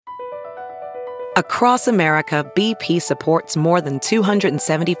Across America, BP supports more than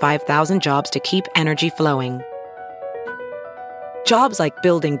 275,000 jobs to keep energy flowing. Jobs like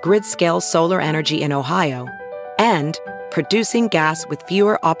building grid-scale solar energy in Ohio and producing gas with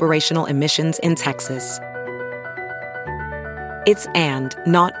fewer operational emissions in Texas. It's and,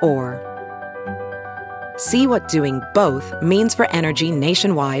 not or. See what doing both means for energy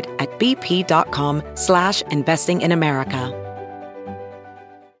nationwide at bp.com/investing in America.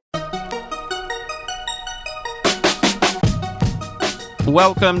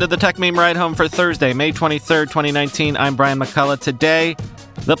 Welcome to the Tech Meme Ride Home for Thursday, May 23rd, 2019. I'm Brian McCullough. Today,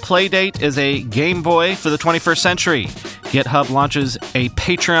 the Playdate is a Game Boy for the 21st century. GitHub launches a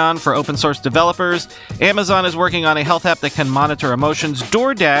Patreon for open source developers. Amazon is working on a health app that can monitor emotions.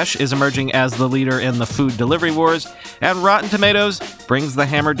 DoorDash is emerging as the leader in the food delivery wars. And Rotten Tomatoes brings the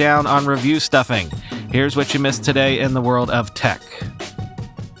hammer down on review stuffing. Here's what you missed today in the world of tech.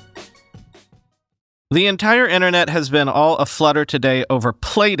 The entire internet has been all aflutter today over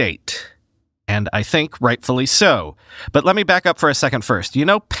Playdate, and I think rightfully so. But let me back up for a second first. You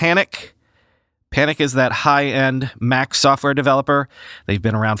know Panic? Panic is that high-end Mac software developer. They've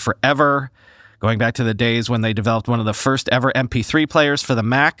been around forever, going back to the days when they developed one of the first ever MP3 players for the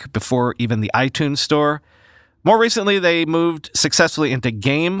Mac before even the iTunes Store. More recently, they moved successfully into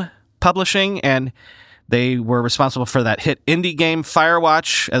game publishing, and they were responsible for that hit indie game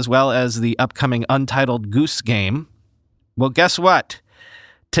Firewatch, as well as the upcoming Untitled Goose Game. Well, guess what?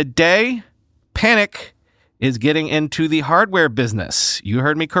 Today, Panic is getting into the hardware business. You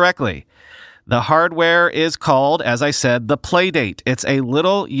heard me correctly. The hardware is called, as I said, the Playdate. It's a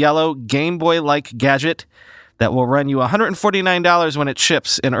little yellow Game Boy-like gadget that will run you $149 when it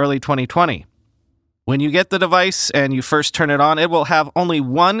ships in early 2020. When you get the device and you first turn it on, it will have only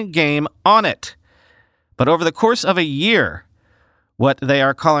one game on it. But over the course of a year, what they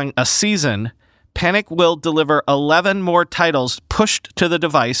are calling a season, Panic will deliver 11 more titles pushed to the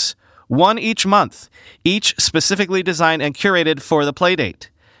device, one each month, each specifically designed and curated for the Playdate.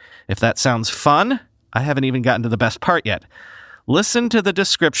 If that sounds fun, I haven't even gotten to the best part yet. Listen to the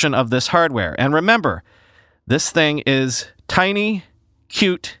description of this hardware. And remember, this thing is tiny,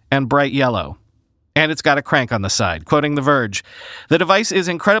 cute, and bright yellow. And it's got a crank on the side. Quoting The Verge, the device is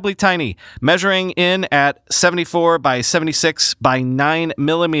incredibly tiny, measuring in at 74 by 76 by 9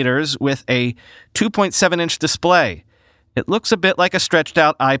 millimeters with a 2.7-inch display. It looks a bit like a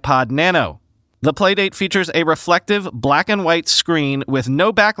stretched-out iPod Nano. The Playdate features a reflective black and white screen with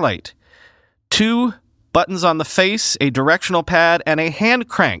no backlight, 2 buttons on the face, a directional pad, and a hand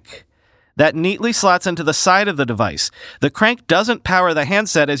crank that neatly slots into the side of the device. The crank doesn't power the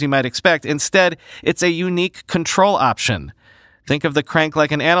handset as you might expect. Instead, it's a unique control option. Think of the crank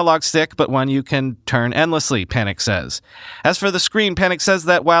like an analog stick, but one you can turn endlessly, Panic says. As for the screen, Panic says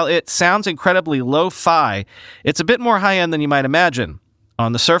that while it sounds incredibly lo-fi, it's a bit more high-end than you might imagine.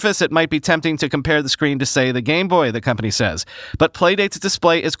 On the surface, it might be tempting to compare the screen to, say, the Game Boy, the company says. But Playdate's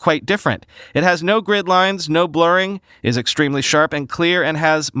display is quite different. It has no grid lines, no blurring, is extremely sharp and clear, and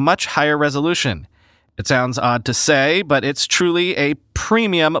has much higher resolution. It sounds odd to say, but it's truly a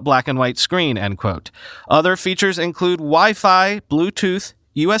premium black and white screen, end quote. Other features include Wi-Fi, Bluetooth,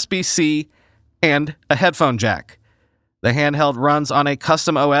 USB-C, and a headphone jack. The handheld runs on a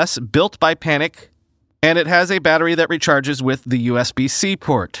custom OS built by Panic, and it has a battery that recharges with the USB-C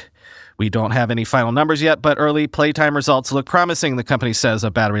port. We don't have any final numbers yet, but early playtime results look promising, the company says,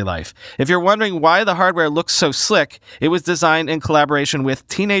 of battery life. If you're wondering why the hardware looks so slick, it was designed in collaboration with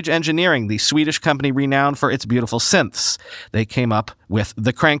Teenage Engineering, the Swedish company renowned for its beautiful synths. They came up with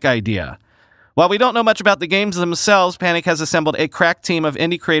the crank idea. While we don't know much about the games themselves, Panic has assembled a crack team of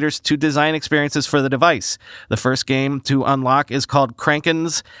indie creators to design experiences for the device. The first game to unlock is called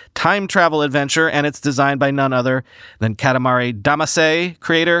Kraken's Time Travel Adventure, and it's designed by none other than Katamari Damacy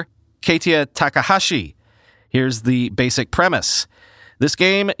creator Keiichi Takahashi. Here's the basic premise. This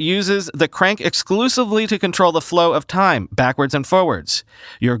game uses the crank exclusively to control the flow of time, backwards and forwards.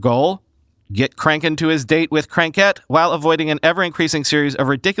 Your goal? Get Kranken to his date with Krankette while avoiding an ever-increasing series of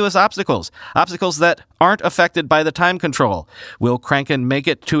ridiculous obstacles that aren't affected by the time control. Will Kranken make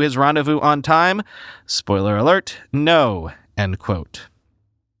it to his rendezvous on time? Spoiler alert, no, end quote.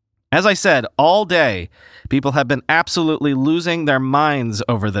 As I said, all day, people have been absolutely losing their minds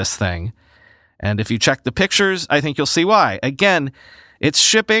over this thing. And if you check the pictures, I think you'll see why. Again, it's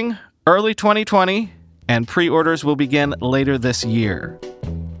shipping early 2020, and pre-orders will begin later this year.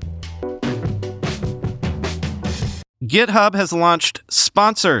 GitHub has launched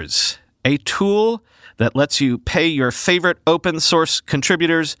Sponsors, a tool that lets you pay your favorite open source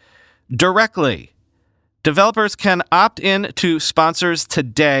contributors directly. Developers can opt in to Sponsors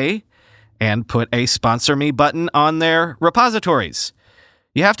today, and put a sponsor me button on their repositories.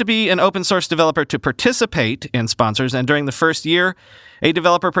 You have to be an open source developer to participate in sponsors, and during the first year, a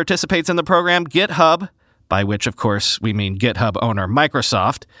developer participates in the program. GitHub, by which, of course, we mean GitHub owner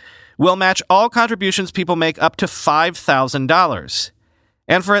Microsoft, will match all contributions people make up to $5,000.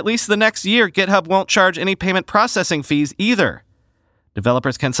 And for at least the next year, GitHub won't charge any payment processing fees either.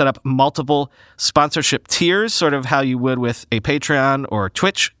 Developers can set up multiple sponsorship tiers, sort of how you would with a Patreon or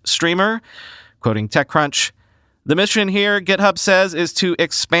Twitch streamer, quoting TechCrunch. The mission here, GitHub says, is to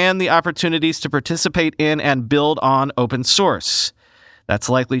expand the opportunities to participate in and build on open source. That's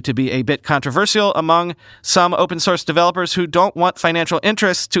likely to be a bit controversial among some open source developers who don't want financial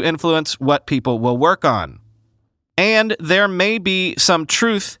interests to influence what people will work on. And there may be some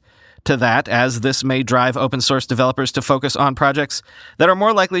truth to that, as this may drive open source developers to focus on projects that are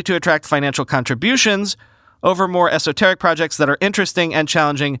more likely to attract financial contributions over more esoteric projects that are interesting and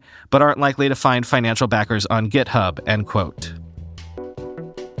challenging but aren't likely to find financial backers on GitHub, end quote.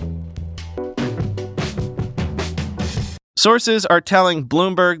 Sources are telling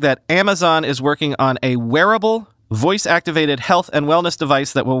Bloomberg that Amazon is working on a wearable, voice-activated health and wellness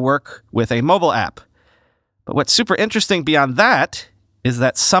device that will work with a mobile app. But what's super interesting beyond that is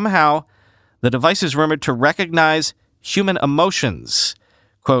that somehow the device is rumored to recognize human emotions.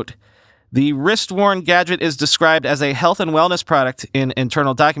 Quote, the wrist-worn gadget is described as a health and wellness product in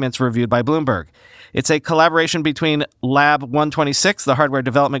internal documents reviewed by Bloomberg. It's a collaboration between Lab 126, the hardware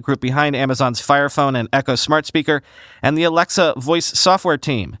development group behind Amazon's Fire Phone and Echo smart speaker, and the Alexa voice software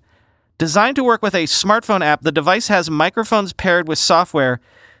team. Designed to work with a smartphone app, the device has microphones paired with software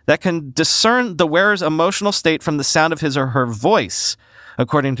that can discern the wearer's emotional state from the sound of his or her voice,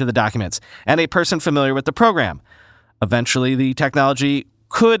 according to the documents, and a person familiar with the program. Eventually, the technology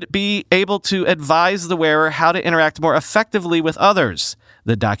could be able to advise the wearer how to interact more effectively with others,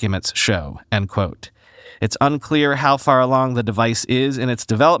 the documents show, end quote. It's unclear how far along the device is in its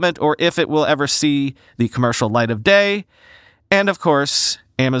development or if it will ever see the commercial light of day. And of course,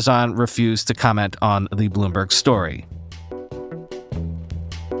 Amazon refused to comment on the Bloomberg story.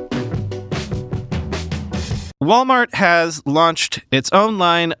 Walmart has launched its own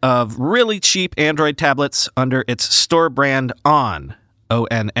line of really cheap Android tablets under its store brand ONN,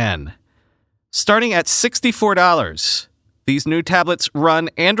 O-N-N. Starting at $64, these new tablets run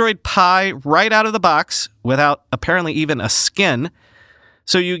Android Pie right out of the box without apparently even a skin.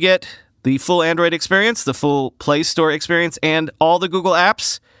 So you get the full Android experience, the full Play Store experience, and all the Google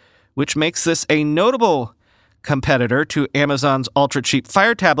apps, which makes this a notable competitor to Amazon's ultra-cheap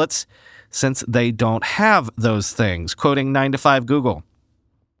Fire tablets, since they don't have those things, quoting 9to5 Google.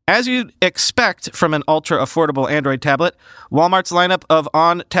 As you'd expect from an ultra-affordable Android tablet, Walmart's lineup of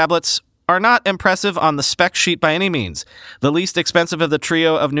ONN tablets are not impressive on the spec sheet by any means. The least expensive of the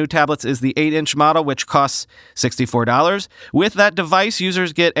trio of new tablets is the 8-inch model, which costs $64. With that device,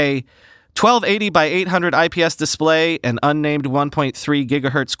 users get a 1280 by 800 IPS display, an unnamed 1.3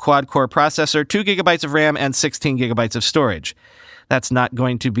 gigahertz quad-core processor, 2 gigabytes of RAM, and 16 gigabytes of storage. That's not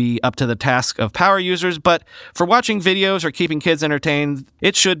going to be up to the task of power users, but for watching videos or keeping kids entertained,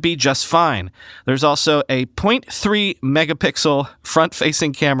 it should be just fine. There's also a 0.3 megapixel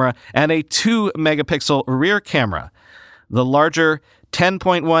front-facing camera and a 2 megapixel rear camera. The larger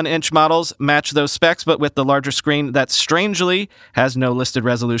 10.1-inch models match those specs, but with the larger screen that strangely has no listed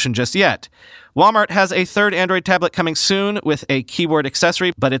resolution just yet. Walmart has a third Android tablet coming soon with a keyboard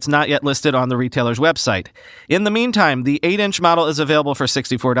accessory, but it's not yet listed on the retailer's website. In the meantime, the 8-inch model is available for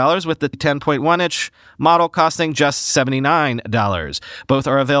 $64, with the 10.1-inch model costing just $79. Both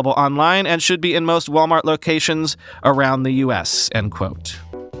are available online and should be in most Walmart locations around the U.S., end quote.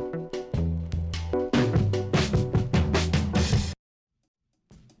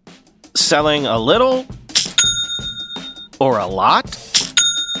 Selling a little or a lot?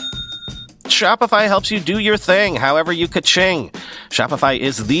 Shopify helps you do your thing, however you ka-ching. Shopify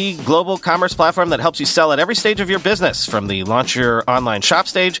is the global commerce platform that helps you sell at every stage of your business, from the launch your online shop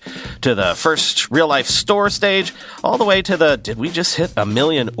stage to the first real-life store stage, all the way to the did we just hit 1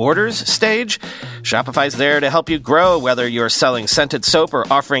 million orders stage? Shopify's there to help you grow, whether you're selling scented soap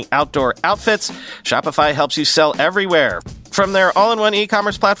or offering outdoor outfits. Shopify helps you sell everywhere. From their all-in-one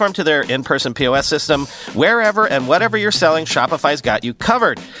e-commerce platform to their in-person POS system, wherever and whatever you're selling, Shopify's got you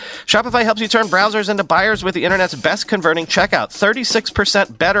covered. Shopify helps you turn browsers into buyers with the internet's best converting checkout,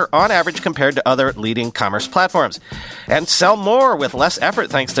 36% better on average compared to other leading commerce platforms. And sell more with less effort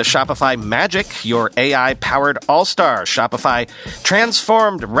thanks to Shopify Magic, your AI-powered all-star. Shopify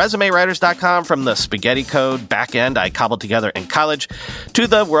transformed ResumeWriters.com from the spaghetti code backend I cobbled together in college to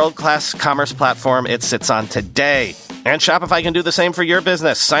the world-class commerce platform it sits on today. And Shopify can do the same for your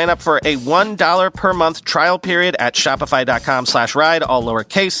business. Sign up for a $1 per month trial period at shopify.com/ride, all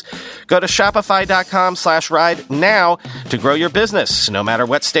lowercase. Go to shopify.com/ride now to grow your business, no matter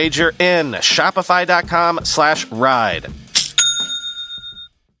what stage you're in. Shopify.com/ride.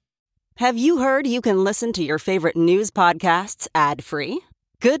 Have you heard you can listen to your favorite news podcasts ad-free?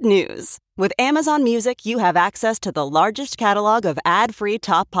 Good news. With Amazon Music, you have access to the largest catalog of ad-free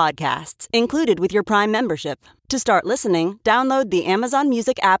top podcasts included with your Prime membership. To start listening, download the Amazon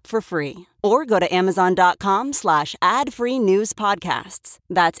Music app for free or go to amazon.com/ad-free news podcasts.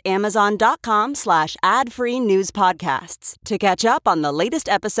 That's amazon.com/ad-free news podcasts to catch up on the latest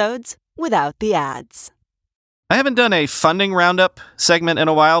episodes without the ads. I haven't done a funding roundup segment in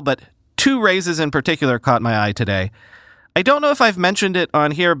a while, but two raises in particular caught my eye today. I don't know if I've mentioned it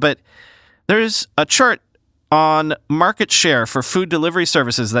on here, but there's a chart on market share for food delivery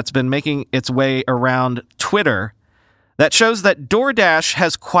services that's been making its way around Twitter that shows that DoorDash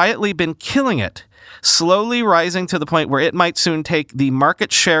has quietly been killing it, slowly rising to the point where it might soon take the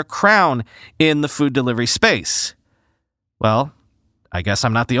market share crown in the food delivery space. Well, I guess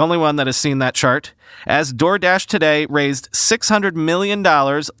I'm not the only one that has seen that chart, as DoorDash today raised $600 million,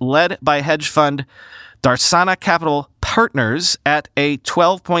 led by hedge fund Darsana Capital Partners at a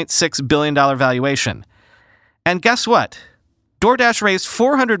 $12.6 billion valuation. And guess what? DoorDash raised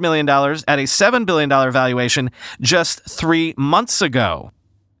 $400 million at a $7 billion valuation just 3 months ago.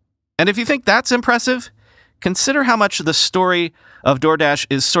 And if you think that's impressive, consider how much the story of DoorDash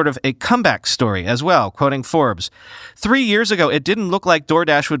is sort of a comeback story as well, quoting Forbes. 3 years ago, it didn't look like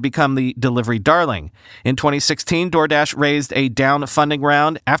DoorDash would become the delivery darling. In 2016, DoorDash raised a down funding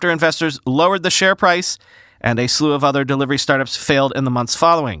round after investors lowered the share price, and a slew of other delivery startups failed in the months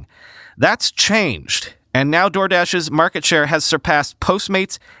following. That's changed, and now DoorDash's market share has surpassed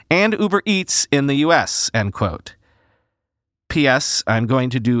Postmates and Uber Eats in the U.S., end quote. P.S. I'm going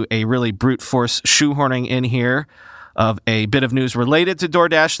to do a really brute force shoehorning in here of a bit of news related to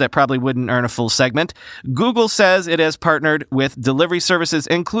DoorDash that probably wouldn't earn a full segment. Google says it has partnered with delivery services,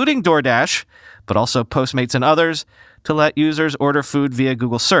 including DoorDash, but also Postmates and others, to let users order food via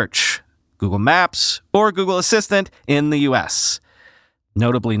Google Search, Google Maps, or Google Assistant in the U.S.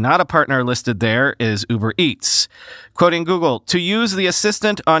 Notably not a partner listed there is Uber Eats. Quoting Google, to use the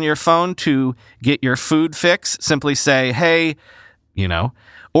assistant on your phone to get your food fix, simply say, hey,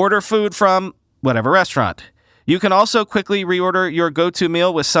 order food from whatever restaurant. You can also quickly reorder your go-to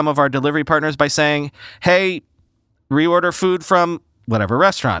meal with some of our delivery partners by saying, hey, reorder food from whatever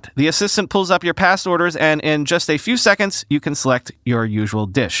restaurant. The assistant pulls up your past orders, and in just a few seconds, you can select your usual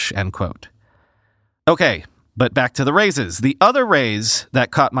dish, end quote. Okay, but back to the raises. The other raise that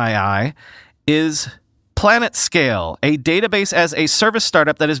caught my eye is PlanetScale, a database as a service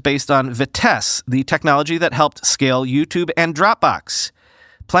startup that is based on Vitess, the technology that helped scale YouTube and Dropbox.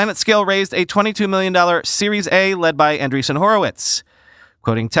 PlanetScale raised a $22 million Series A led by Andreessen Horowitz.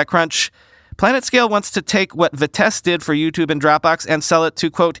 Quoting TechCrunch, PlanetScale wants to take what Vitess did for YouTube and Dropbox and sell it to,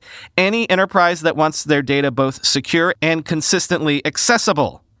 quote, any enterprise that wants their data both secure and consistently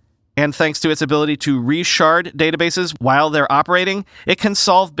accessible. And thanks to its ability to reshard databases while they're operating, it can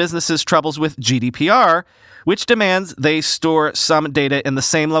solve businesses' troubles with GDPR, which demands they store some data in the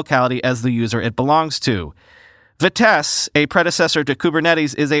same locality as the user it belongs to. Vitess, a predecessor to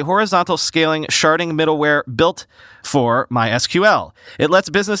Kubernetes, is a horizontal scaling sharding middleware built for MySQL. It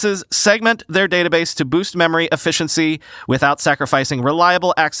lets businesses segment their database to boost memory efficiency without sacrificing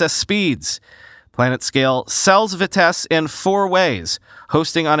reliable access speeds. PlanetScale sells Vitess in 4 ways: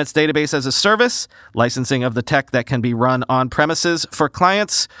 hosting on its database as a service, licensing of the tech that can be run on premises for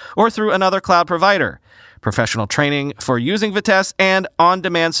clients or through another cloud provider, professional training for using Vitess, and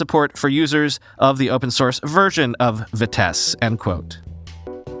on-demand support for users of the open-source version of Vitess, end quote.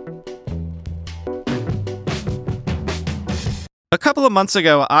 A couple of months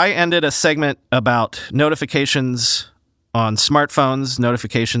ago, I ended a segment about notifications on smartphones,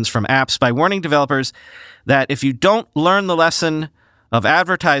 notifications from apps, by warning developers that if you don't learn the lesson of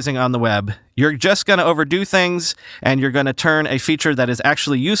advertising on the web, you're just going to overdo things, and you're going to turn a feature that is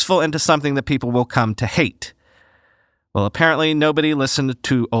actually useful into something that people will come to hate. Well, apparently nobody listened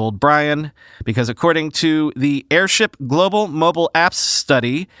to old Brian, because according to the Airship Global Mobile Apps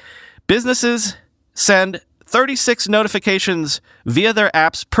Study, businesses send 36 notifications via their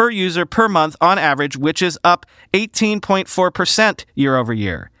apps per user per month on average, which is up 18.4% year over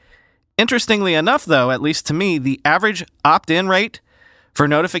year. Interestingly enough, though, at least to me, the average opt-in rate for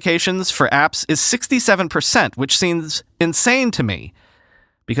notifications for apps is 67%, which seems insane to me,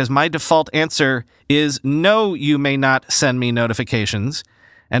 because my default answer is no, you may not send me notifications.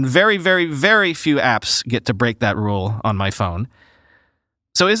 And very, very, very few apps get to break that rule on my phone.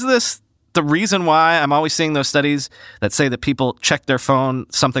 So is this the reason why I'm always seeing those studies that say that people check their phone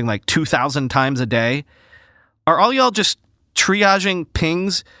something like 2,000 times a day? Are all y'all just triaging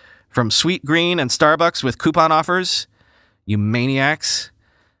pings from Sweet Green and Starbucks with coupon offers? You maniacs.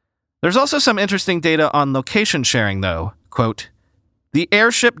 There's also some interesting data on location sharing, though. Quote, the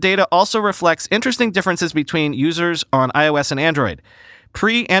Airship data also reflects interesting differences between users on iOS and Android.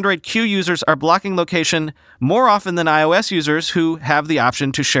 Pre-Android Q users are blocking location more often than iOS users who have the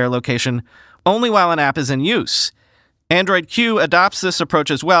option to share location only while an app is in use. Android Q adopts this approach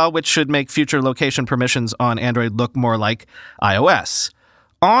as well, which should make future location permissions on Android look more like iOS.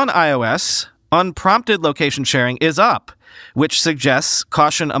 On iOS, unprompted location sharing is up, which suggests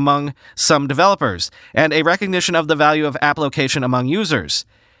caution among some developers and a recognition of the value of app location among users.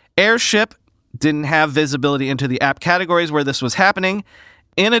 Airship didn't have visibility into the app categories where this was happening.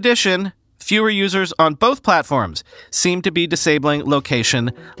 In addition, fewer users on both platforms seem to be disabling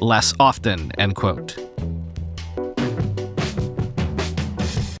location less often, end quote.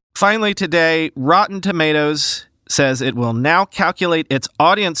 Finally today, Rotten Tomatoes says it will now calculate its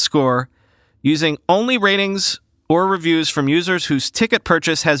audience score using only ratings or reviews from users whose ticket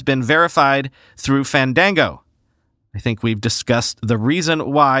purchase has been verified through Fandango. I think we've discussed the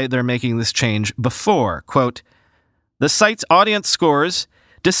reason why they're making this change before. Quote, the site's audience scores,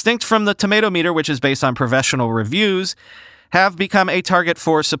 distinct from the Tomato Meter, which is based on professional reviews, have become a target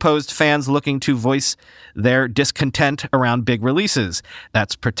for supposed fans looking to voice their discontent around big releases.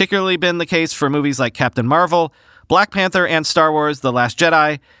 That's particularly been the case for movies like Captain Marvel, Black Panther, and Star Wars: The Last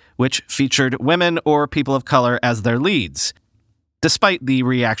Jedi, which featured women or people of color as their leads. Despite the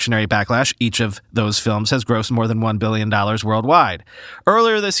reactionary backlash, each of those films has grossed more than $1 billion worldwide.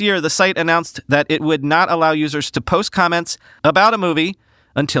 Earlier this year, the site announced that it would not allow users to post comments about a movie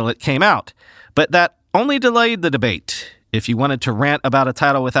until it came out. But that only delayed the debate. If you wanted to rant about a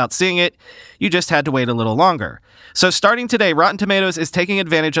title without seeing it, you just had to wait a little longer. So starting today, Rotten Tomatoes is taking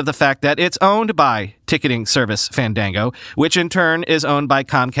advantage of the fact that it's owned by ticketing service Fandango, which in turn is owned by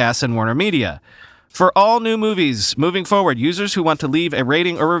Comcast and Warner Media. For all new movies moving forward, users who want to leave a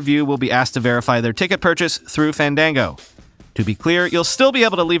rating or review will be asked to verify their ticket purchase through Fandango. To be clear, you'll still be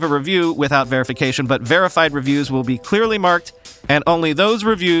able to leave a review without verification, but verified reviews will be clearly marked, and only those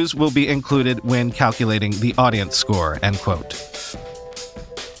reviews will be included when calculating the audience score, end quote.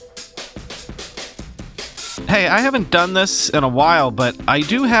 Hey, I haven't done this in a while, but I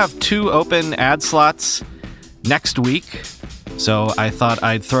do have 2 open ad slots next week, so I thought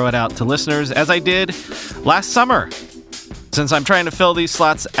I'd throw it out to listeners as I did last summer. Since I'm trying to fill these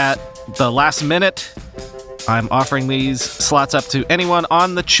slots at the last minute, I'm offering these slots up to anyone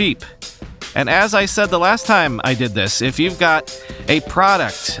on the cheap. And as I said the last time I did this, if you've got a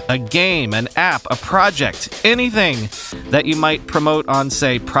product, a game, an app, a project, anything that you might promote on,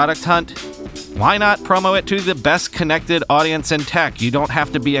 say, Product Hunt, why not promo it to the best connected audience in tech? You don't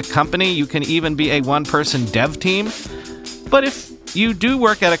have to be a company. You can even be a one-person dev team. But if you do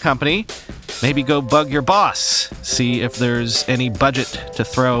work at a company, maybe go bug your boss. See if there's any budget to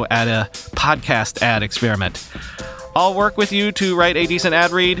throw at a podcast ad experiment. I'll work with you to write a decent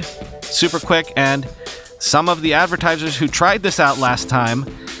ad read, super quick, and some of the advertisers who tried this out last time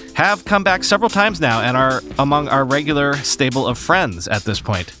have come back several times now and are among our regular stable of friends at this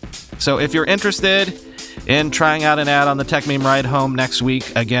point. So if you're interested in trying out an ad on the TechMeme Ride Home next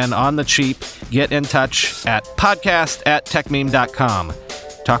week, again, on the cheap, get in touch at podcast@techmeme.com.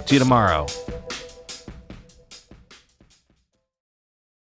 Talk to you tomorrow.